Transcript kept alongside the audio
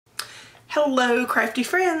Hello crafty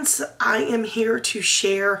friends, I am here to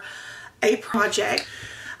share a project.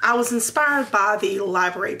 I was inspired by the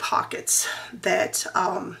library pockets that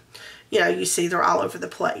you see they're all over the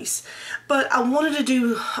place, but I wanted to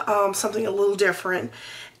do something a little different.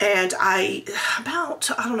 And about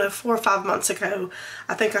 4 or 5 months ago,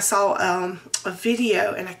 I think I saw a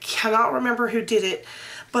video, and I cannot remember who did it,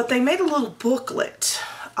 but they made a little booklet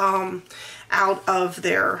out of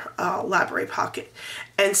their library pocket.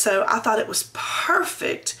 And so I thought it was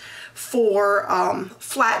perfect for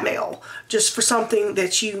flat mail, just for something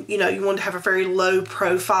that you want to have a very low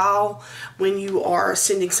profile when you are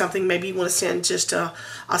sending something. Maybe you want to send just a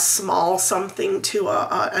small something to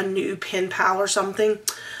a new pen pal or something,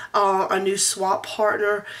 a new swap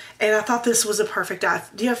partner, and I thought this was a perfect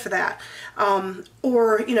idea for that.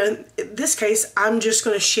 Or in this case, I'm just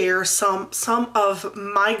going to share some of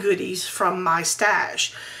my goodies from my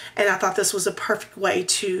stash. And I thought this was a perfect way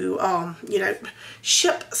to,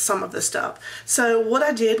 ship some of the stuff. So what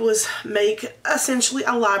I did was make essentially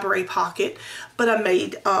a library pocket, but I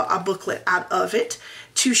made a booklet out of it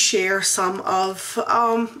to share some of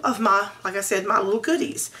my, like I said, my little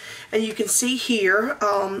goodies. And you can see here,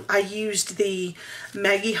 I used the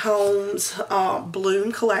Maggie Holmes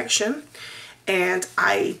balloon collection, and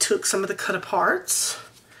I took some of the cut aparts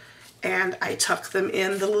and I tucked them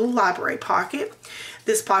in the little library pocket.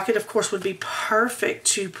 This pocket, of course, would be perfect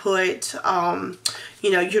to put,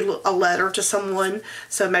 a letter to someone.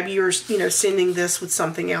 So maybe you're, sending this with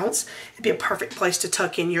something else. It'd be a perfect place to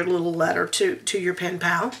tuck in your little letter to your pen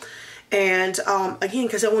pal. And again,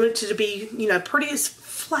 because I wanted it to be, pretty as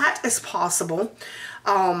flat as possible,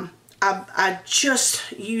 I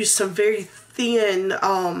just used some very thin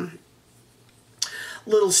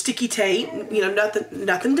little sticky tape,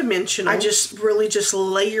 nothing dimensional. I just really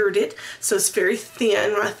layered it so it's very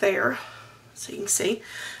thin right there, so you can see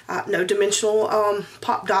no dimensional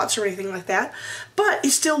pop dots or anything like that, but it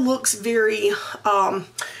still looks very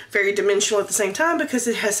very dimensional at the same time because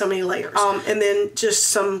it has so many layers. And then just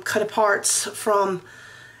some cut aparts from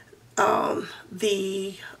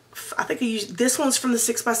I think I used, this one's from the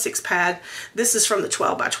 6x6 pad, this is from the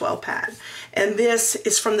 12x12 pad, and this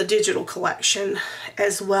is from the digital collection,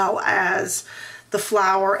 as well as the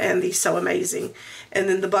flower and the So Amazing. And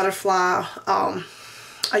then the butterfly, I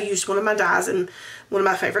used one of my dies, and one of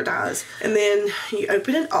my favorite dies. And then you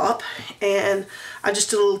open it up, and I just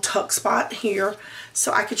did a little tuck spot here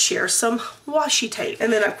so I could share some washi tape.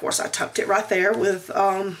 And then of course I tucked it right there with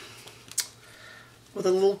a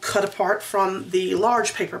little cut apart from the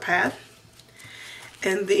large paper pad.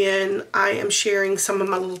 And then I am sharing some of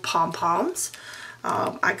my little pom-poms.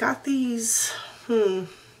 I got these, where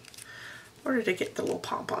did I get the little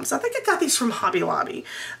pom-poms? I think I got these from Hobby Lobby.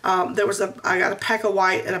 I got a pack of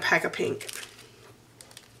white and a pack of pink.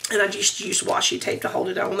 And I just used washi tape to hold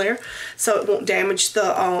it on there so it won't damage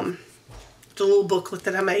the little booklet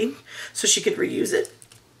that I made, so she could reuse it.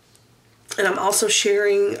 And I'm also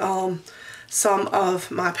sharing some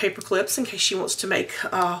of my paper clips in case she wants to make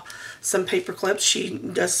some paper clips. She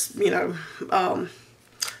does,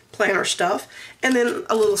 planner stuff. And then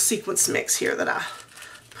a little sequence mix here that I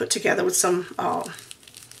put together with some of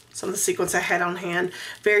the sequins I had on hand.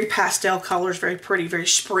 Very pastel colors, very pretty, very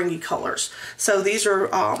springy colors. So these are,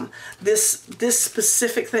 this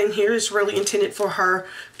specific thing here is really intended for her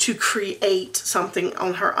to create something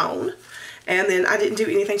on her own. And then I didn't do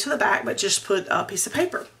anything to the back, but just put a piece of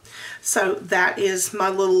paper. So that is my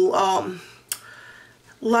little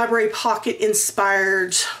library pocket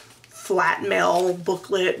inspired flat mail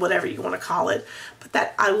booklet, whatever you want to call it, but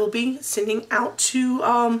that I will be sending out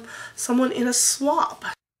to someone in a swap.